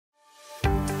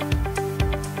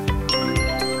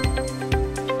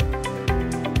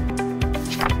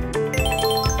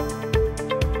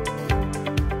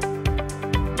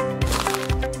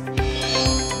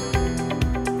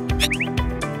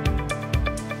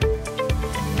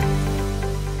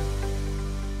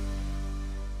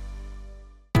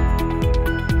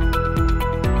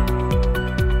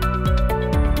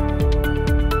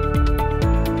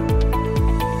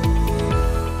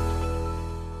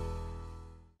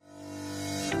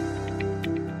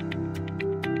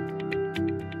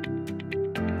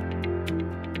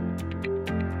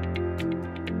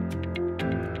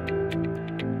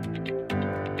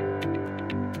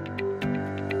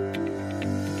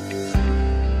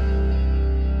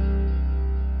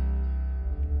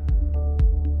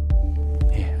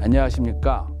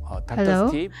안녕하십니까.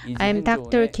 Hello, I'm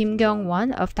Dr. Kim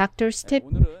Kyung-won of Doctor's Tip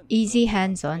Easy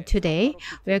Hands-On. Today,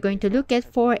 we are going to look at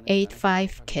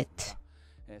 485 kit.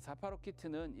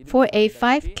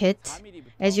 485 kit,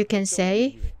 as you can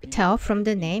tell from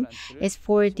the name, is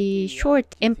for the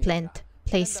short implant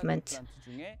placement.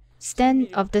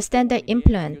 Of the standard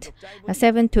implant, a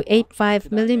 7 to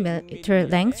 85 millimeter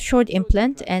length short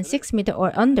implant and 6 meter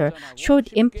or under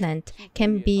short implant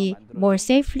can be more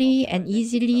safely and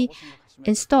easily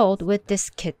installed with this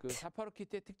kit.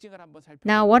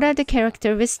 Now, what are the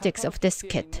characteristics of this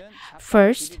kit?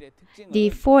 First, the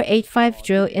 485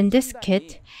 drill in this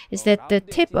kit is that the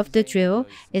tip of the drill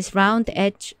is round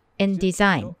edge in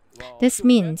design. This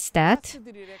means that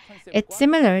it's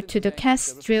similar to the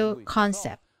cast drill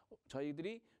concept.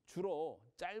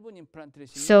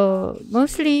 So,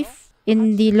 mostly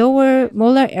in the lower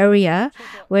molar area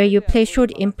where you place short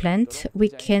implant, we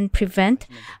can prevent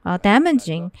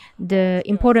damaging the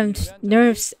important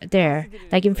nerves there,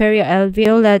 like inferior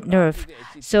alveolar nerve.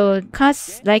 So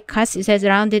CAS it has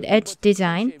rounded edge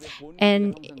design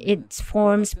and it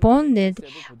forms bonded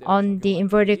on the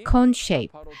inverted cone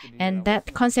shape. And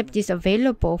that concept is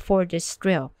available for this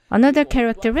drill. Another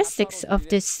characteristics of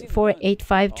this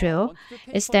 485 drill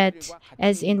is that,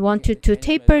 as in 122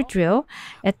 taper drill,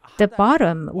 at the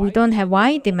bottom, we don't have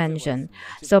Y dimension.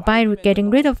 So by getting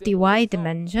rid of the Y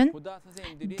dimension,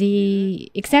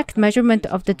 the exact measurement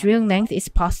of the drilling length is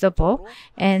possible.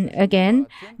 And again,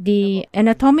 the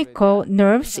anatomical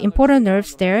nerves, important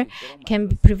nerves there, can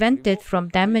be prevented from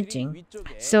damaging.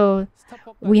 So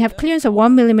we have clearance of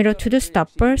 1 millimeter to the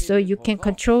stopper, so you can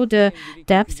control the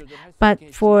depth.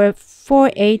 But for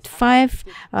 485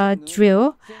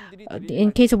 drill,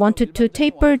 in case of 122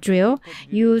 taper drill,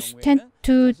 you tend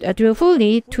to drill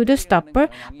fully to the stopper.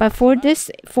 But for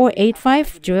this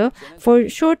 485 drill, for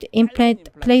short implant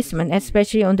placement,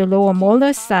 especially on the lower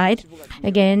molar side,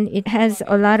 again, it has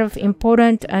a lot of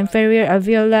important inferior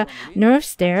alveolar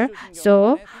nerves there.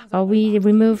 So we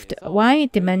removed Y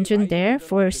dimension there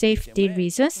for safety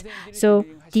reasons. So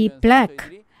the black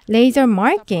laser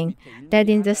marking that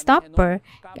in the stopper,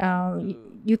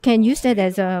 you can use that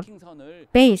as a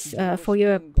base for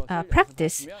your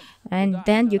practice, and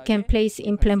then you can place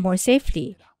implant more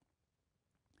safely.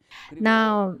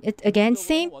 Now, again,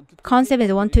 same concept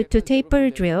as 122 taper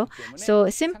drill. So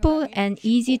simple and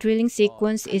easy drilling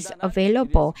sequence is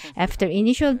available. After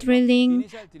initial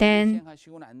drilling, then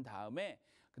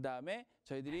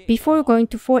before going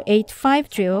to 485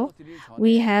 drill,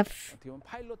 we have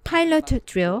pilot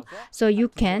drill. So you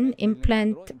can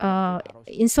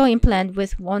install implant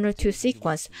with 1 or 2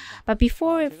 sequence. But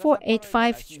before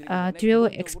 485 drill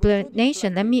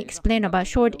explanation, let me explain about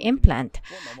short implant.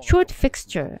 Short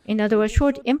fixture, in other words,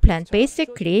 short implant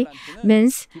basically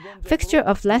means fixture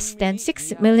of less than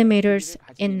 6 millimeters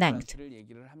in length.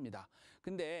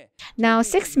 Now,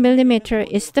 6 millimeter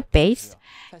is the base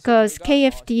because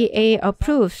KFDA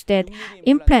approves that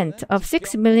implant of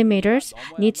 6 millimeters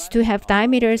needs to have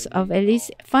diameters of at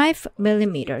least 5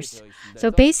 millimeters. So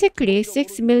basically,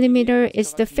 6 millimeter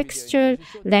is the fixture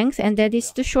length, and that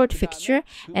is the short fixture.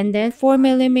 And then 4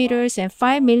 millimeters and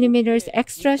 5 millimeters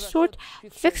extra short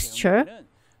fixture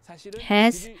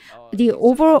has the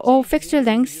overall fixture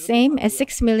length same as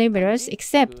 6 millimeters,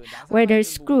 except where the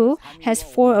screw has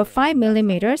 4 or 5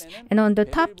 millimeters, and on the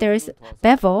top there is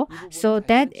bevel, so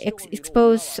that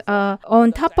exposes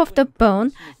on top of the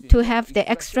bone to have the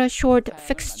extra short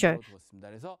fixture.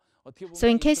 So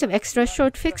in case of extra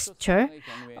short fixture,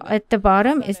 at the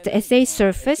bottom is the SA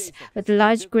surface with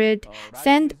large grid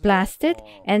sand blasted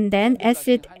and then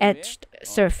acid etched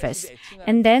surface.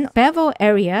 And then bevel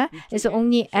area is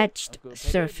only etched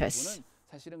surface.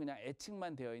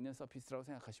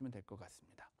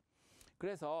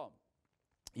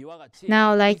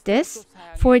 Now like this,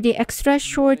 for the extra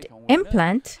short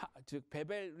implant,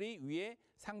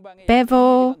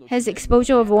 bevel has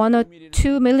exposure of 1 or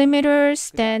 2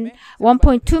 millimeters, then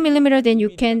 1.2 millimeter, then you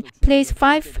can place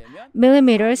 5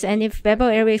 millimeters, and if bevel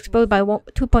area exposed by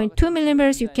 2.2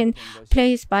 millimeters, you can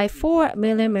place by 4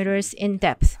 millimeters in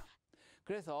depth.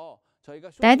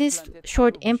 That is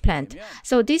short implant.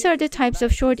 So these are the types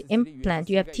of short implant.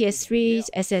 You have TS3,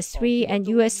 SS3, and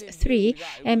US3.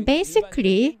 And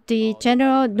basically, the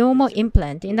general normal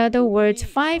implant, in other words,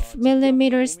 5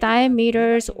 millimeters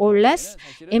diameters or less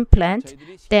implant,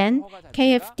 then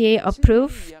KFDA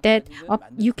approved that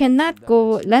you cannot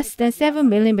go less than 7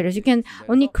 millimeters. You can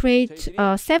only create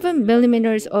 7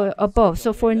 millimeters or above.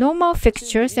 So for normal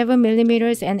fixture, 7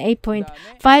 millimeters and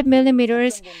 8.5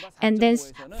 millimeters, and then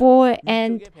for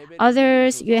and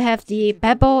others, you have the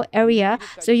bevel area,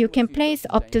 so you can place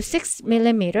up to 6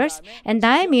 millimeters. And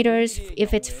diameters,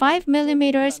 if it's 5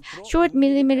 millimeters, short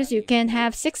millimeters, you can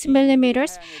have 6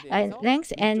 millimeters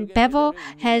length. And bevel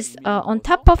has on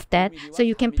top of that, so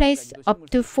you can place up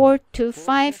to 4 to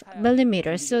 5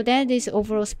 millimeters. So that is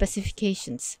overall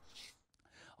specifications.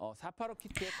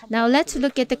 Now let's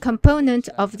look at the components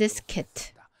of this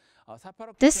kit.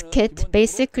 This kit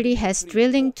basically has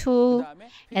drilling tool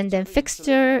and then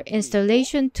fixture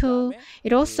installation tool.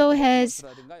 It also has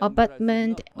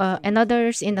abutment and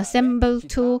others in assemble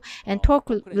tool and torque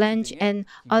wrench and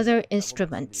other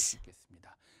instruments.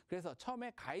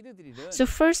 So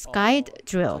first, guide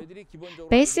drill.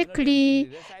 Basically,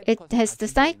 it has the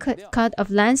side cut of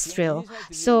lance drill.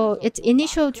 So it's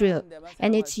initial drill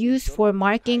and it's used for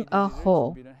marking a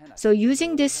hole. So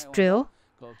using this drill,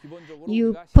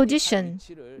 you position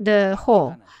the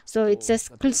hole. So it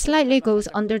just slightly goes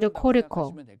under the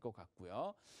cortical.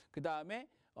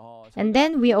 And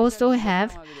then we also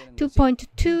have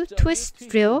 2.2 twist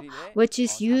drill, which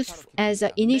is used as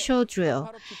an initial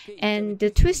drill. And the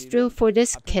twist drill for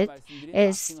this kit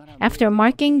is, after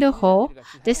marking the hole,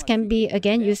 this can be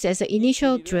again used as an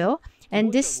initial drill.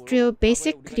 And this drill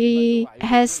basically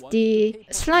has the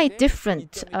slight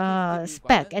different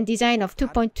spec and design of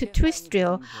 2.2 twist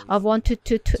drill of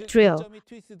 122 drill.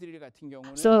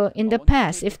 So in the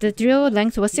past, if the drill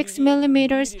length was 6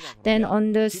 millimeters, then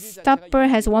on the stopper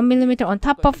has 1 millimeter on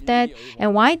top of that,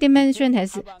 and Y dimension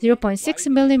has 0.6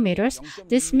 millimeters.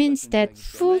 This means that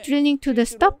full drilling to the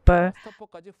stopper,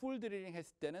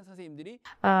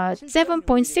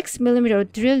 7.6 millimeter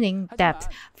drilling depth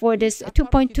for this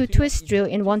 2.2 twist drill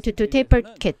in 122 taper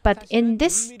kit. But in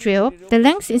this drill, the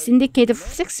length is indicated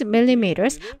 6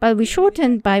 millimeters, but we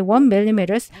shortened by 1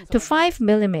 millimeters to 5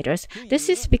 millimeters. This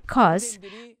is because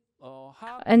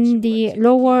on the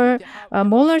lower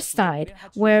molar side,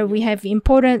 where we have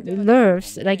important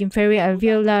nerves like inferior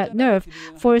alveolar nerve,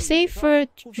 for safer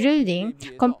drilling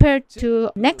compared to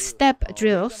next step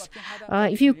drills,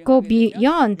 if you go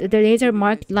beyond the laser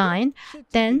marked line,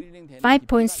 then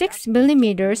 5.6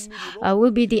 millimeters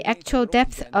will be the actual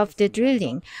depth of the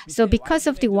drilling. So because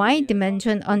of the Y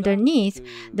dimension underneath,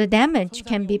 the damage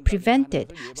can be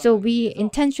prevented. So we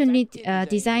intentionally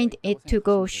designed it to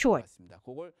go short.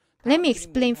 Let me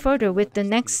explain further with the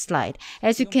next slide.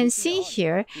 As you can see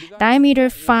here, diameter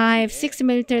 5, 6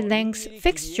 millimeter length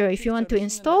fixture, if you want to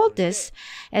install this,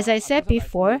 as I said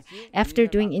before, after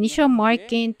doing initial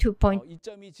marking,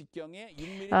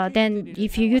 then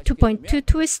if you use 2.2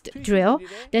 twist drill,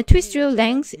 the twist drill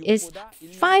length is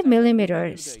 5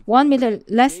 millimeters, 1 millimeter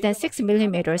less than 6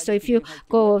 millimeters. So if you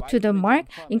go to the mark,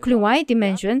 include Y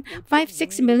dimension,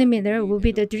 6 millimeter will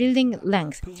be the drilling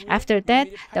length. After that,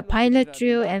 the pilot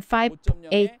drill and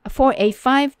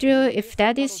 485 drill, if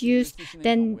that is used,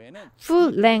 then full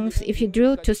length, if you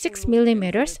drill to 6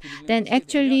 millimeters, then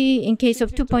actually in case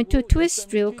of 2.2 twist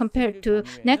drill compared to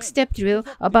next step drill,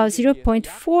 about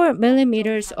 0.4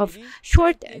 millimeters of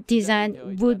short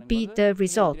design would be the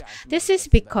result. This is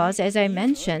because, as I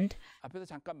mentioned,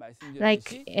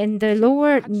 like in the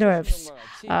lower nerves,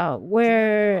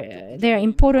 where there are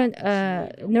important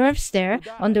nerves there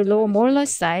on the lower molar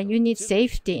side, you need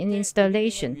safety in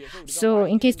installation. So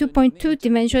in case 2.2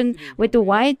 dimension with the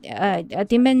Y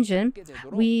dimension,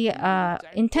 we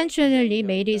intentionally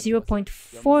made it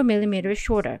 0.4 millimeters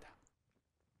shorter.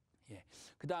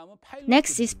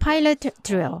 Next is pilot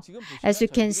drill. As you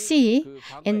can see,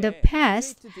 in the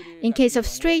past, in case of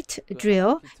straight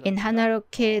drill, in Hanaro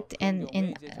kit and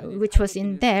which was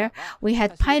in there, we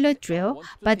had pilot drill,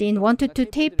 but in 122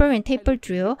 taper and taper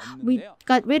drill, we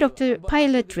got rid of the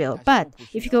pilot drill. But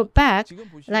if you go back,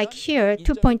 like here,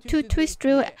 2.2 twist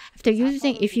drill, after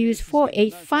using, if you use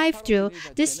 485 drill,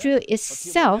 this drill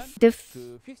itself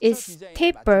is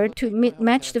tapered to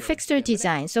match the fixture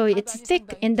design. So it's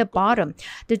thick in the bottom.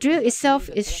 The drill itself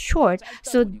is short,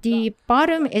 so the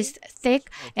bottom is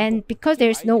thick, and because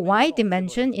there's no Y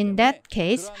dimension in that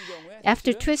case,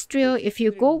 after twist drill, if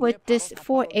you go with this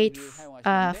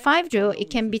 485 drill, it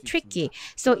can be tricky.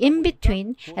 So in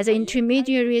between, as an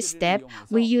intermediary step,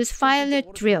 we use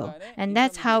pilot drill, and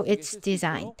that's how it's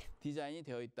designed.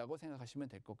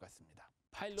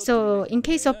 So in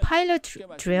case of pilot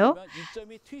drill,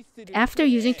 after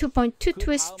using 2.2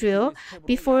 twist drill,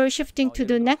 before shifting to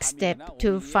the next step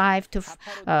to 5 to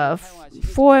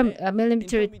 4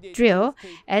 millimeter drill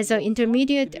as an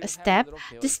intermediate step,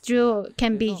 this drill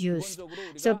can be used.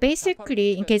 So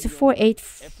basically, in case of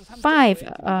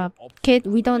 485 kit,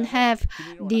 we don't have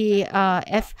the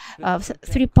F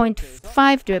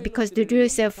 3.5 drill because the drill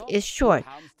itself is short.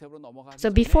 So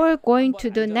before going to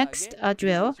the next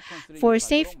drill, for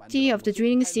safety of the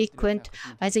drilling sequence,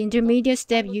 as an intermediate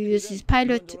step, you use this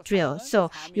pilot drill.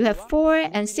 So you have 4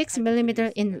 and 6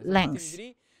 millimeter in length.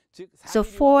 So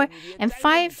 4 and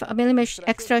 5 millimeter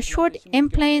extra short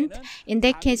implant. In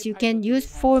that case, you can use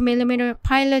 4 millimeter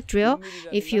pilot drill.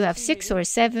 If you have 6 or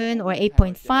 7 or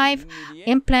 8.5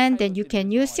 implant, then you can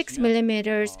use 6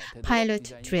 millimeters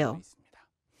pilot drill.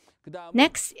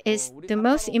 Next is the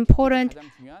most important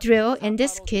drill in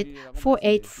this kit,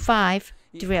 485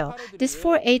 drill. This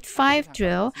 485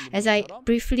 drill, as I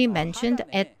briefly mentioned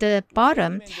at the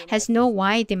bottom, has no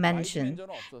Y dimension.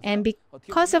 And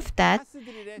because of that,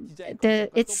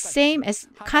 it's same as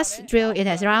cast drill. It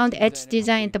has round edge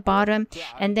design at the bottom,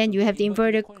 and then you have the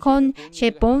inverted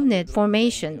cone-shaped bonnet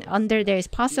formation under there is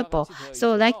possible.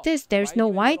 So like this, there's no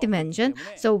Y dimension.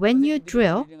 So when you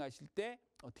drill,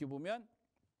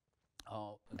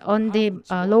 on the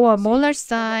lower molar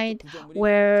side,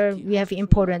 where we have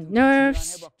important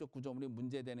nerves,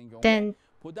 then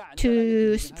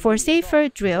for safer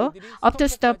drill, up to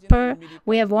stopper,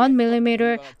 we have 1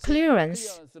 millimeter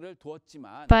clearance.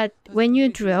 But when you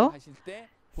drill,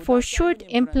 for short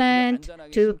implant,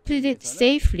 to put it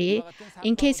safely,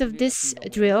 in case of this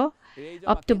drill,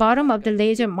 up to bottom of the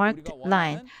laser marked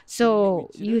line. So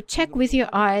you check with your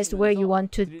eyes where you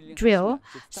want to drill.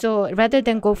 So rather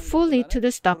than go fully to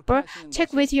the stopper,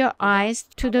 check with your eyes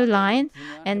to the line,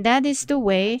 and that is the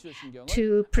way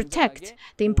to protect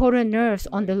the important nerves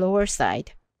on the lower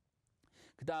side.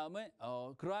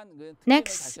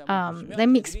 Next, let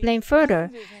me explain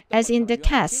further. As in the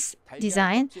cast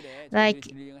design, like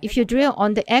if you drill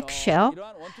on the eggshell,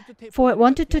 for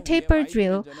 1 to 2 taper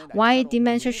drill, Y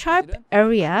dimension sharp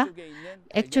area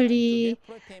actually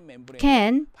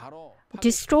can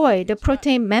destroy the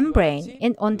protein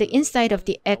membrane on the inside of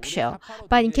the eggshell.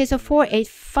 But in case of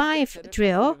 485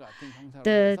 drill,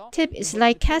 the tip is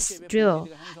like cast drill.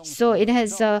 So it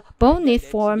has a bonnet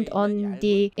formed on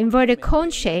the inverted cone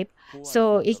shape,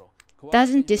 so it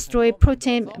doesn't destroy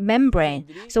protein membrane.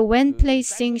 So when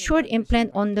placing short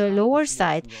implant on the lower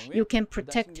side, you can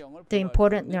protect the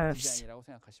important nerves.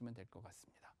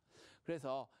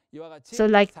 So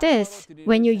like this,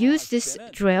 when you use this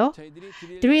drill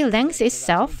length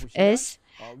itself is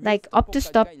like up to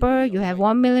stopper, you have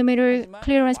 1 millimeter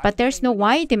clearance, but there's no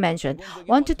Y dimension.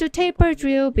 1 to 2 taper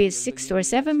drill, be it 6 or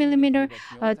 7 millimeter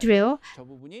drill,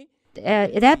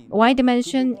 that Y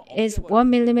dimension is 1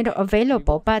 millimeter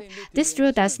available, but this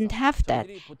drill doesn't have that.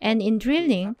 And in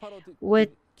drilling,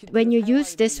 when you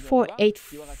use this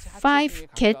 485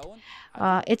 kit,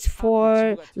 it's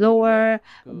for lower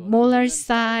molar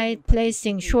side,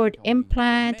 placing short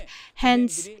implant.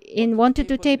 Hence, in 1 to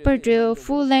 2 taper drill,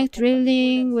 full length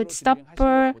drilling with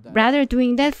stopper, rather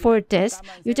doing that for this,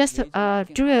 you just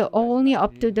drill only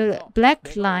up to the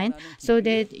black line so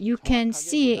that you can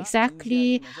see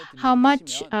exactly how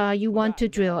much you want to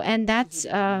drill, and that's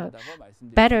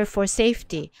better for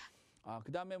safety.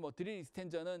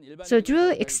 So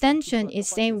drill extension is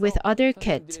same with other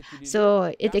kits.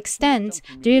 So it extends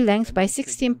drill length by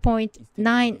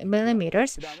 16.9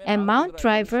 millimeters. And mount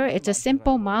driver, it's a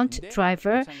simple mount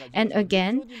driver. And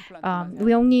again,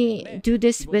 we only do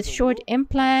this with short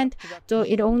implant, so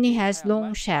it only has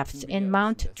long shafts in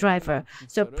mount driver.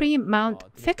 So pre-mount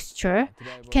fixture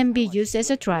can be used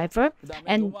as a driver.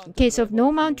 And in case of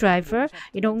no mount driver,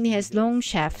 it only has long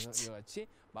shafts.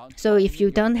 So if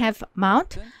you don't have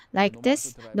mount like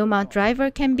this, no mount driver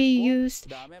can be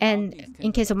used. And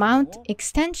in case of mount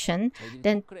extension,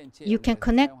 then you can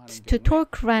connect to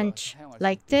torque wrench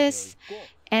like this.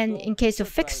 And in case of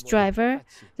fixed driver,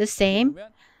 the same.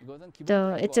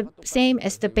 It's the same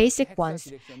as the basic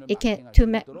ones. It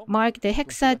can mark the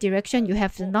hexa direction. You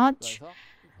have the notch,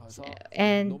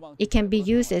 and it can be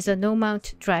used as a no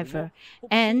mount driver.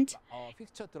 And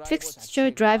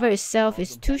fixture driver itself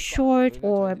is too short,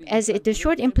 or as the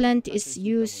short implant is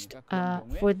used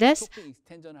for this,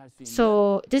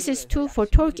 so this is too for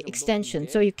torque extension,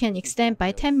 so you can extend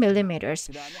by 10 millimeters.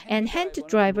 And hand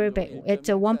driver, it's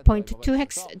a 1.2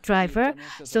 hex driver,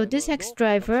 so this hex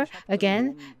driver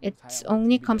again, it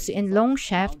only comes in long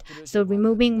shaft, so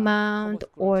removing mount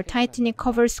or tightening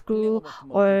cover screw,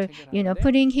 or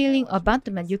putting healing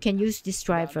abutment, you can use this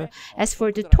driver. As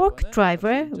for the torque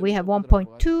driver, we have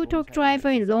 1.2 torque driver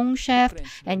in long shaft,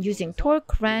 and using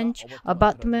torque wrench,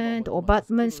 abutment or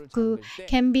abutment screw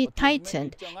can be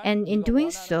tightened, and in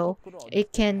doing so,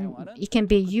 it can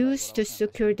be used to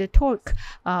secure the torque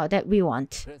that we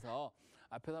want.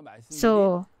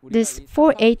 So this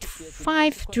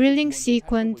 485 drilling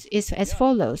sequence is as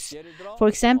follows. For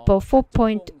example,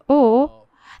 4.0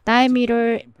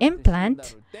 diameter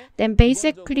implant, then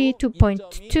basically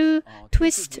 2.2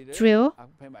 twist drill.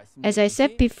 As I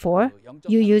said before,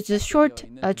 you use a short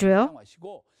drill.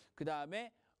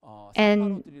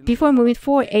 And before moving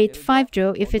 485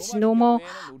 drill, if it's normal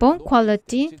bone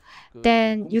quality,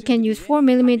 then you can use 4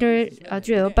 millimeter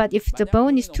drill. But if the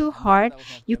bone is too hard,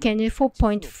 you can use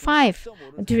 4.5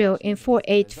 drill in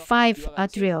 485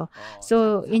 drill.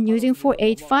 So in using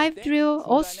 485 drill,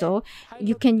 also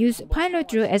you can use pilot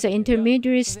drill as an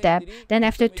intermediate step. Then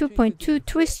after 2.2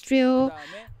 twist drill,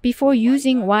 before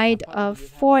using wide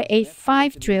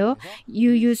 485 drill,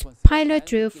 you use pilot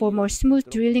drill for more smooth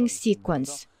drilling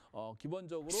sequence.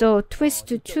 So twist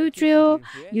to 2 drill,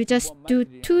 you just do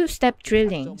 2-step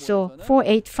drilling. So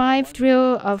 485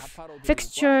 drill of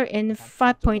fixture in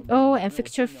 5.0 and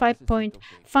fixture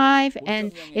 5.5,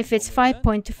 and if it's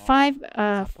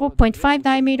 4.5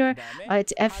 diameter,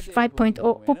 it's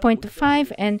F5.0,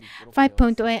 4.5 and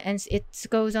 5.0, and it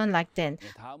goes on like that.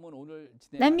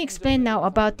 Let me explain now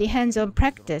about the hands-on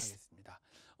practice.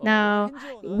 Now,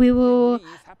 we will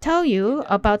tell you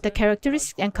about the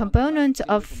characteristics and components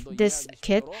of this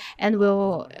kit, and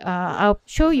I'll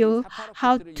show you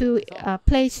how to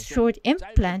place short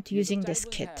implant using this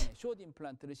kit.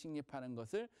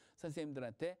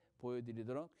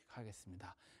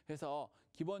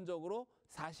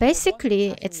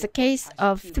 Basically, it's the case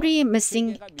of 3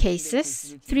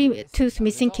 tooth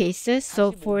missing cases.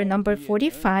 So for number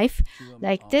 45,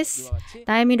 like this,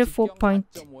 diameter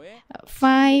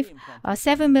 4.5,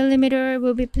 7 millimeter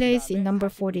will be placed in number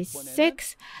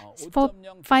 46,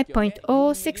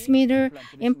 5.0, 6 meter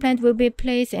implant will be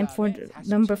placed, and for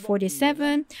number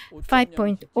 47,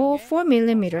 5.0, 4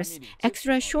 millimeters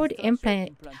extra short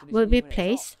implant will be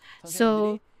placed.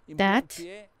 So that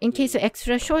in case of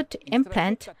extra short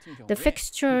implant, the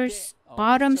fixture's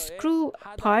bottom screw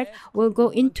part will go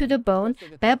into the bone,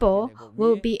 bevel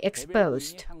will be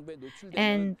exposed.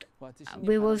 And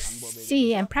we will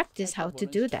see and practice how to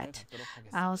do that.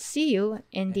 I'll see you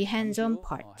in the hands-on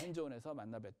part.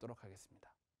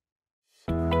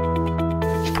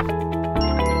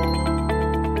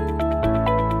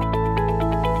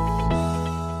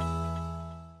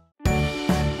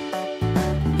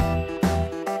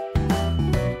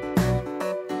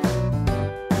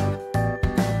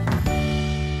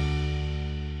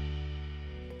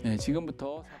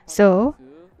 So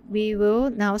we will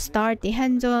now start the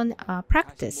hands-on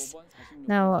practice.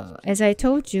 Now, as I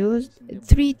told you,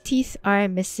 3 teeth are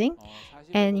missing,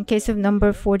 and in case of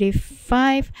number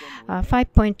 45,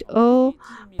 5.0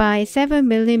 by 7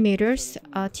 millimeters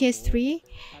TS3,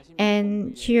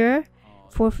 and here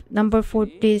for number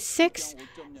 46,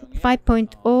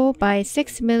 5.0 by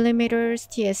 6 millimeters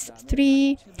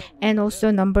TS3, and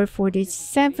also number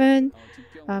 47,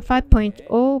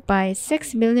 5.0 by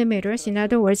 6 millimeters. In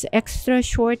other words, extra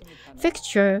short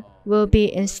fixture will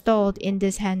be installed in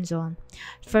this hands-on.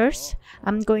 First,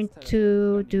 I'm going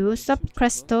to do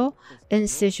subcrestal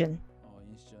incision.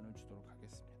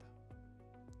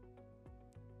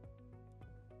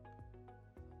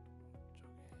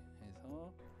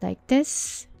 Like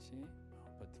this.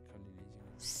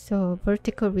 So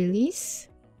vertical release,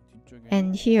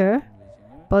 and here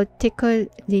vertical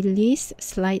release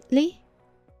slightly.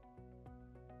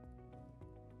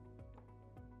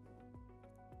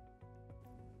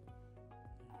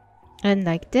 And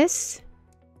like this.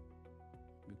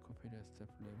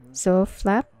 So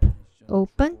flap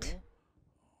opened.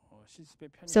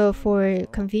 So for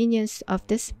convenience of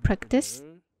this practice,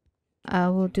 I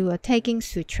will do a tagging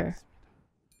suture.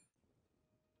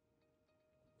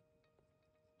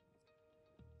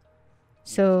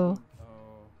 So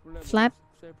flap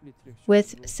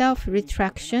with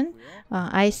self-retraction,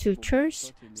 eye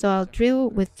sutures. So I'll drill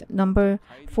with number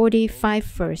 45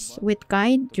 first. With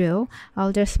guide drill,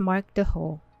 I'll just mark the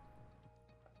hole.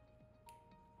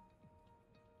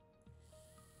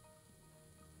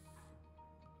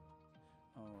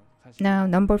 Now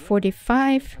number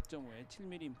 45,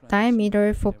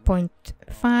 diameter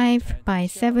 4.5 by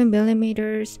 7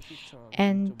 millimeters,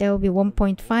 and there will be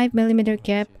 1.5 millimeter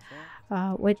gap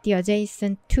with the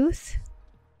adjacent tooth.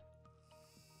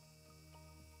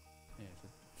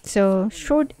 So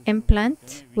short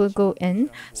implant will go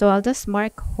in. So I'll just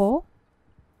mark hole,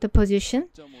 the position,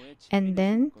 and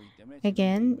then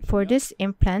again for this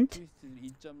implant,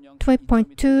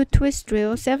 12.2 twist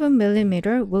drill 7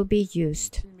 millimeter will be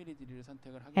used.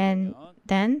 And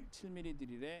then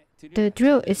the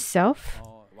drill itself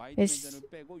is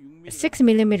 6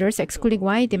 millimeters excluding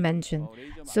Y dimension.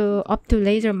 So up to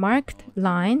laser marked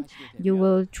line, you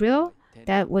will drill.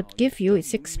 That would give you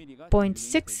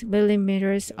 6.6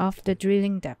 millimeters of the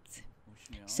drilling depth.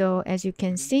 So as you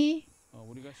can see,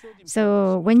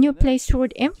 so when you place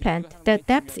short implant, the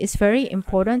depth is very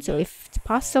important. So if it's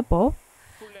possible,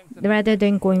 rather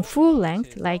than going full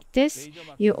length like this,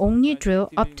 you only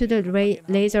drill up to the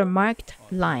laser marked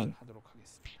line.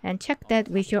 And check that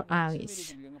with your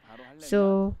eyes.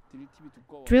 So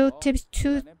drill tips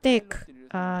too thick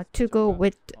to go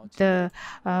with the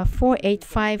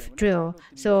 485 drill.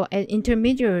 So at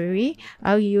intermediary,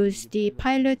 I'll use the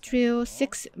pilot drill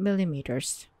 6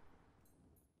 millimeters.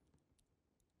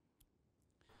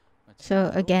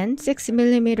 So again, 6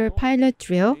 millimeter pilot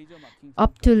drill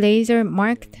up to laser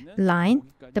marked line.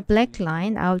 The black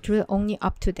line, I'll drill only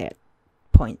up to that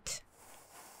point.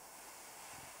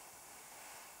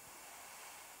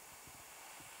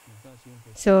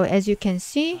 So as you can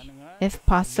see, if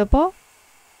possible,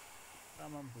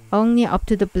 only up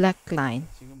to the black line.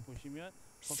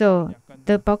 So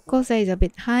the buckle size is a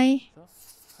bit high.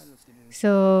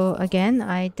 So again,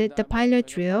 I did the pilot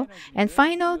drill and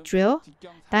final drill,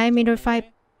 diameter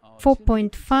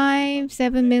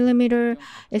 4.57 millimeter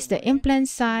is the implant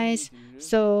size.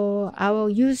 So I will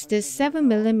use this 7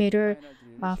 millimeter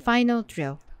final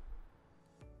drill.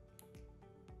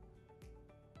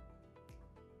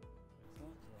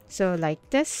 So like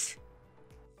this.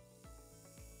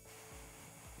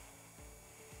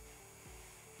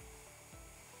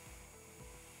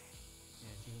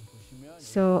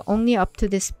 So only up to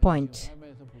this point.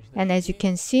 And as you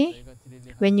can see,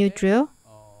 when you drill,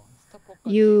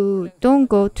 you don't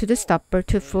go to the stopper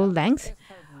to full length.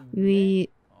 We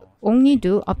only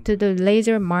do up to the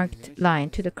laser marked line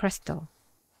to the crystal.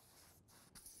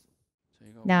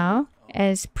 Now,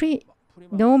 as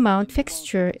no mount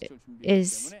fixture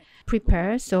is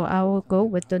prepared, so I will go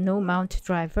with the no mount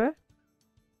driver.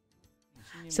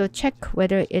 So check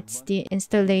whether it's the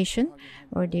installation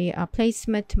or the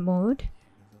placement mode.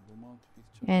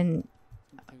 And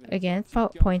again,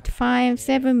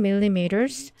 4.57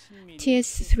 millimeters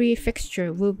TS3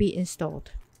 fixture will be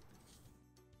installed.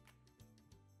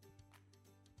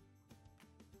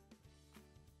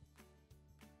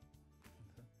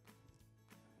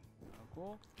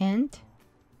 And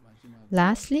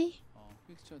lastly,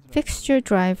 fixture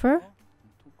driver,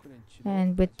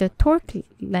 and with the torque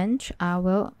wrench, I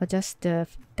will adjust the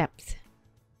depth.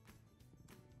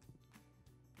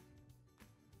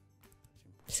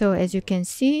 So as you can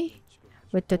see,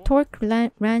 with the torque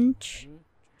wrench,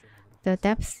 the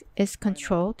depth is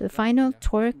controlled. The final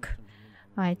torque,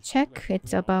 I check,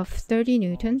 it's above 30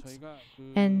 newtons.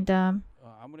 And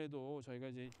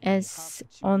as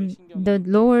on the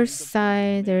lower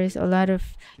side, there is a lot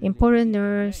of important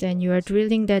nerves and you are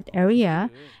drilling that area,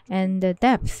 and the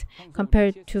depth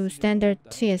compared to standard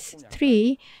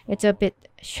TS3, it's a bit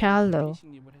shallow.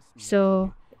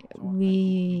 So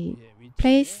we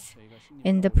place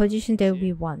in the position that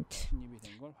we want.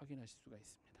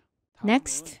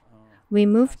 Next, we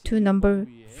move to number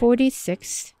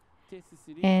 46,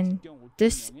 and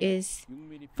this is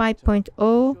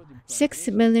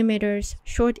 5.06 millimeters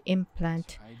short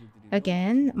implant.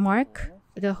 Again, mark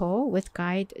the hole with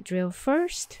guide drill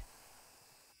first.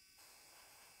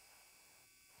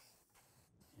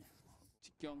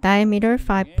 Diameter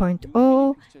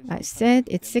 5.0, I said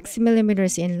it's 6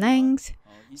 millimeters in length.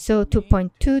 So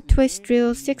 2.2 twist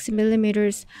drill, 6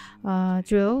 millimeters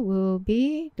drill will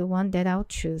be the one that I'll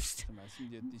choose.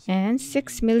 And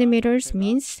 6 millimeters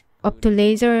means up to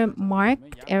laser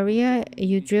marked area,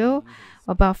 you drill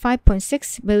about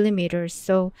 5.6 millimeters.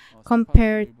 So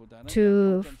compared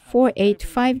to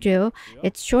 485 drill,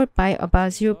 it's short by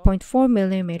about 0.4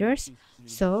 millimeters.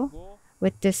 So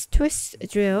with this twist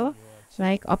drill,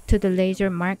 like up to the laser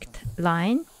marked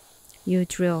line, you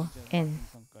drill in.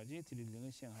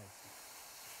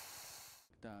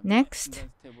 Next,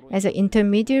 as an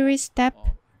intermediary step,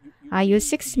 I use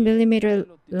 6 millimeter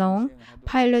long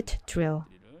pilot drill.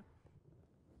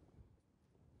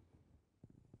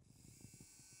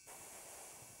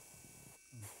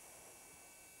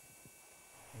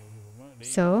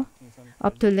 So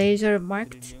up to laser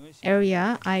marked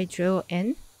area, I drill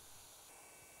in.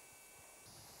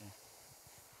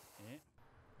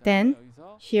 Then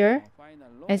here,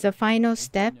 as a final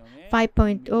step,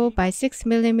 5.0 by 6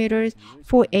 millimeters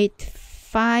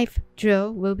 485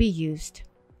 drill will be used.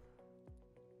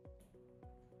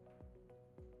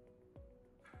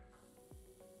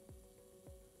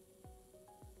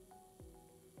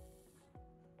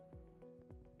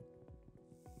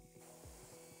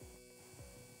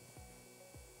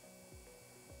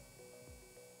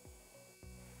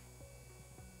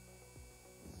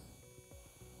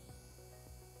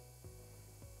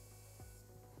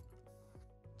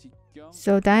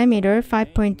 So diameter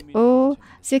 5.0,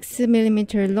 6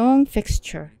 millimeter long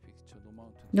fixture.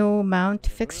 No mount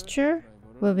fixture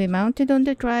will be mounted on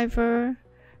the driver.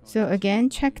 So again,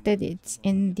 check that it's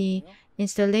in the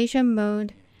installation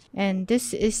mode. And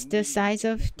this is the size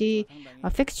of the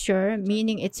fixture,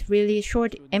 meaning it's really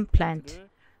short implant.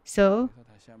 So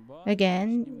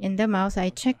again, in the mouse, I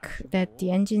check that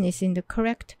the engine is in the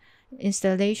correct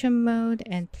installation mode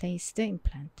and place the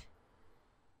implant.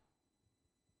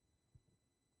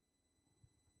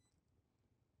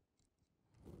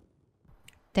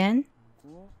 Then,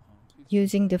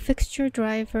 using the fixture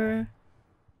driver,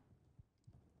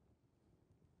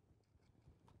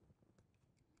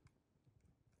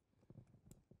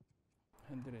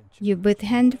 with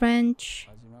hand wrench,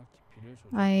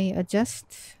 I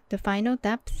adjust the final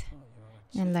depth,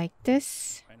 and like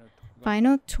this,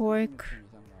 final torque,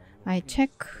 I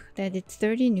check that it's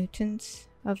 30 newtons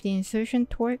of the insertion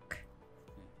torque,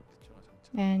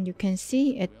 and you can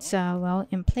see it's well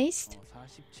in place.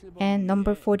 And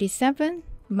number 47,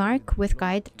 mark with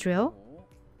guide drill.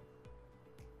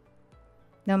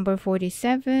 Number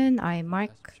 47, I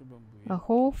mark a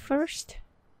hole first.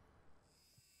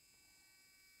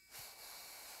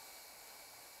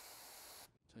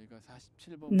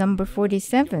 Number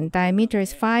 47, diameter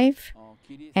is 5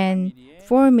 and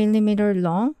 4 millimeter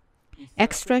long.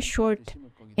 Extra short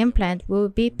implant will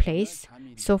be placed.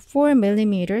 So 4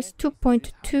 millimeters,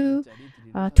 2.2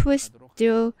 twist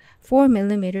steel 4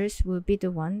 millimeters will be the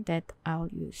one that I'll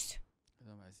use.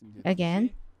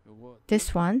 Again,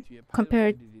 this one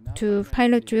compared to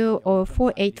pilot drill or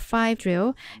 485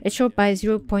 drill, it's short by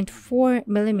 0.4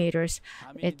 millimeters.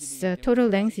 Its total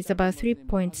length is about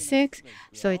 3.6,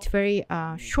 so it's very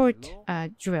short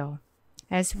drill,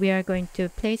 as we are going to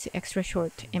place extra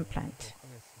short implant.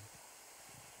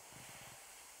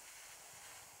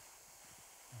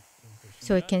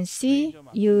 So you can see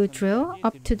you drill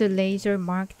up to the laser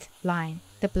marked line,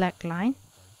 the black line.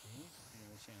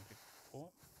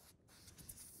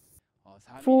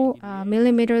 4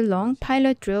 millimeter long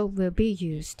pilot drill will be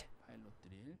used.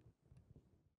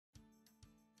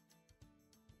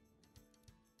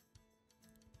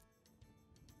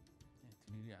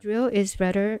 Drill is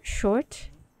rather short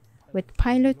with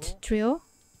pilot drill.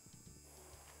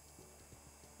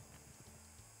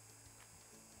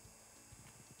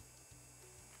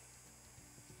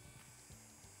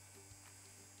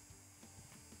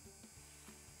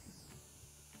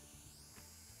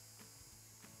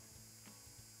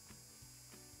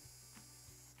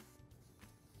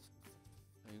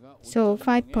 So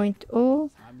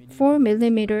 5.0, 4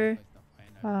 millimeter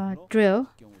drill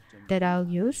that I'll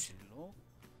use.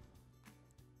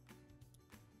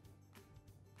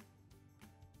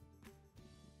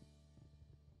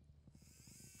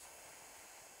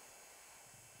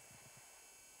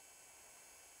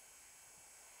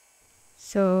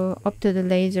 So up to the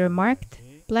laser marked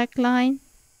black line.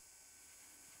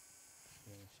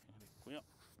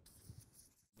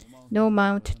 No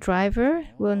mount driver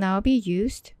will now be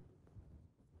used.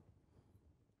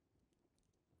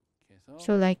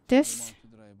 So like this,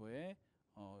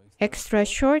 extra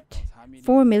short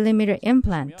 4 millimeter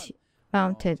implant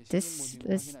mounted.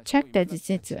 Let's check that it's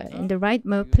in the right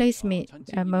mode, placement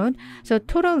mode. So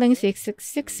total length is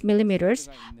 6 millimeters,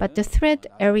 but the thread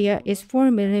area is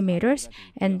 4 millimeters,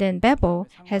 and then bevel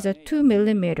has a 2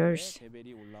 millimeters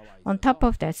on top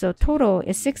of that. So total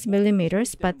is 6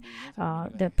 millimeters, but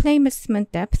the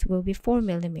placement depth will be 4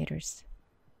 millimeters.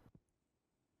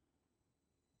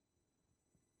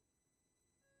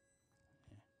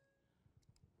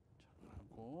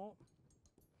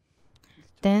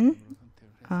 Then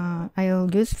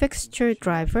I'll use fixture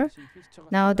driver.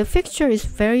 Now the fixture is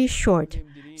very short,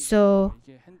 so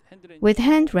with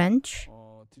hand wrench,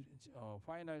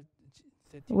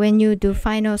 when you do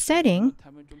final setting,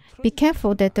 be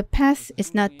careful that the path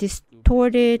is not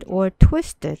distorted or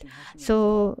twisted.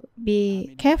 So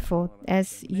be careful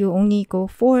as you only go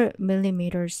 4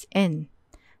 millimeters in.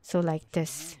 So like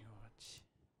this.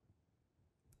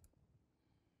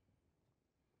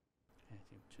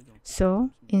 So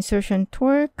insertion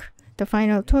torque, the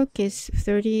final torque is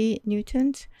 30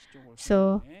 newtons.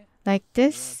 So like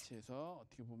this.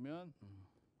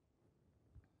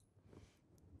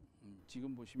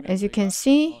 As you can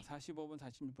see,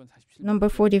 number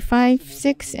 45,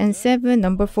 6, and 7.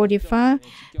 Number 45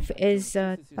 is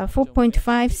a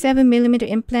 4.57 millimeter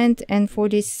implant, and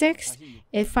 46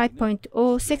 is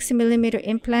 5.06 millimeter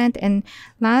implant, and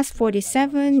last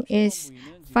 47 is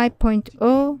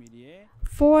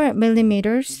 5.04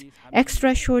 millimeters.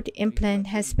 Extra short implant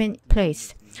has been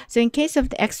placed. So in case of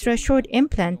the extra short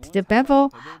implant, the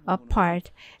bevel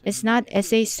part is not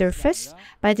SA surface,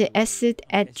 but the acid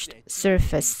etched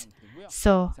surface.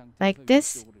 So like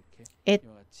this, it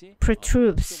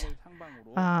protrudes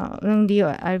along the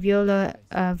alveolar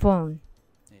bone.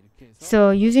 So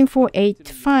using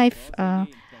 485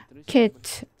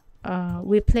 kit,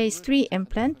 we place 3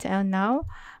 implants, and now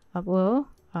we'll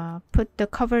put the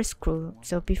cover screw.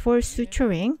 So before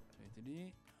suturing,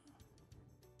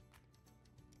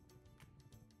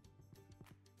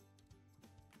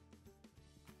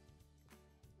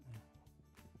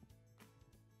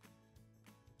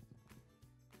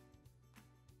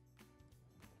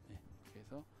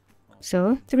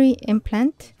 so 3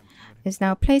 implant is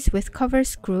now placed with cover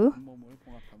screw,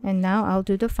 and now I'll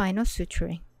do the final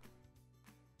suturing.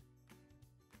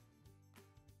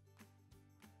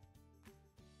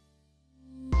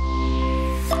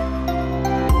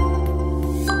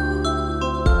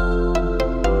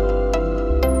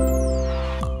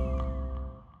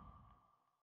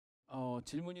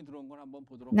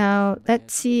 Now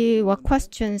let's see what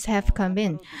questions have come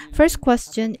in. First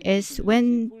question is,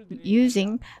 when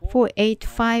using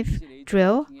 485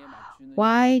 drill,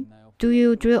 why do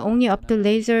you drill only up the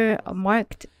laser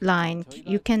marked line?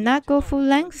 You cannot go full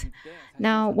length?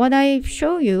 Now what I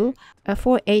show you, a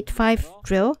 485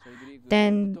 drill,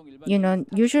 then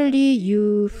usually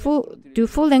you do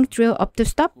full length drill up the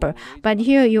stopper, but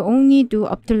here you only do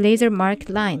up the laser marked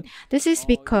line. This is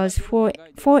because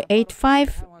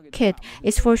 485 kit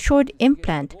is for short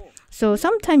implant. So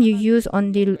sometimes you use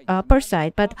on the upper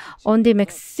side, but on the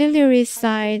maxillary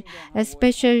side,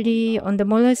 especially on the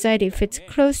molar side, if it's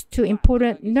close to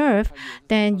important nerve,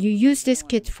 then you use this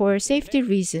kit for safety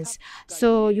reasons.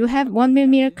 So you have 1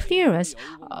 millimeter clearance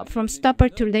from stopper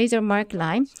to laser mark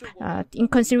line in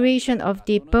consideration of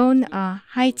the bone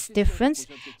height difference,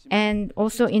 and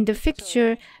also in the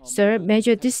fixture, sir,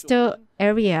 measure distal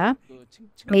area.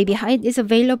 Maybe height is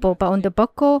available, but on the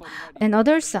buccal and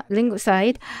other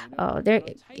side,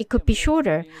 it could be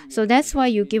shorter. So that's why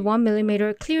you give 1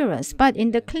 millimeter clearance. But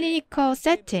in the clinical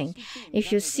setting,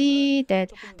 if you see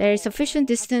that there is sufficient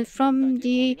distance from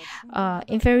the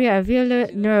inferior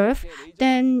alveolar nerve,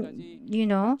 then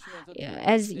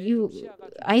as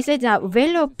I said,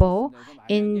 available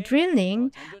in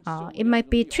drilling, it might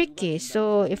be tricky.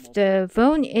 So if the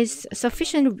bone is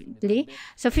sufficient,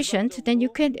 then you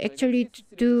can actually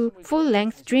do full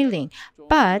length drilling.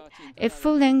 But if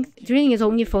full length drilling is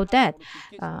only for that,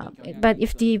 but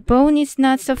if the bone is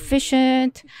not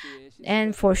sufficient,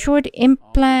 and for short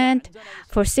implant,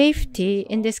 for safety,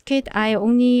 in this kit, I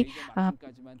only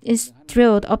is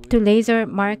drilled up to laser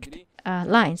marked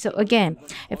line. So again,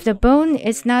 if the bone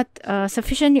is not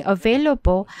sufficiently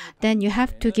available, then you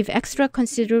have to give extra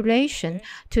consideration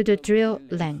to the drill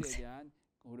length.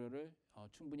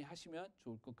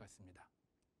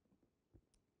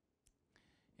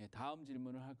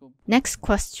 Next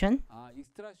question.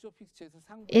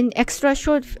 In extra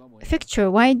short fixture,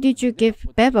 why did you give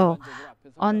bevel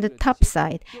on the top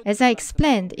side? As I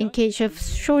explained, in case of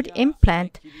short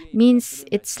implant, means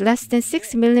it's less than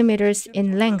 6 millimeters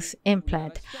in length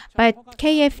implant. But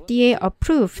KFDA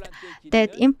approved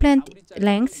that implant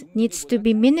length needs to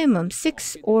be minimum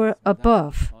 6 or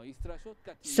above.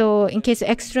 So in case of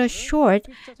extra short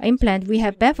implant, we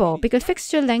have bevel because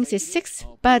fixture length is 6,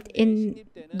 but in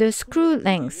the screw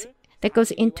length that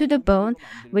goes into the bone,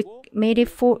 we made it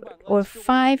 4 or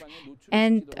 5,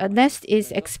 and rest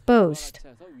is exposed.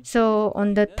 So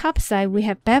on the top side, we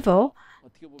have bevel,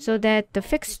 so that the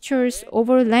fixture's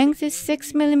overall length is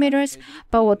 6 millimeters,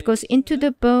 but what goes into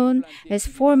the bone is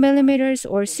 4 millimeters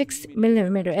or 6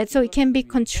 millimeters, and so it can be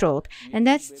controlled. And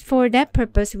that's for that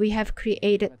purpose we have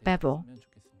created bevel.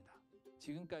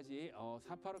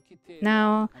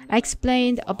 Now, I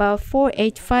explained about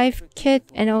 485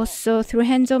 kit, and also through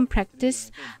hands-on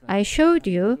practice, I showed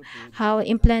you how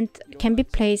implant can be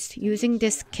placed using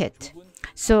this kit.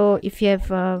 So if you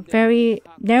have a very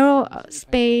narrow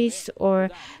space or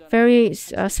very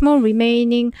small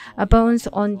remaining bones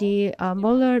on the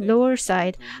molar lower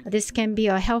side, this can be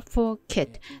a helpful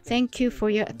kit. Thank you for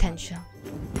your attention.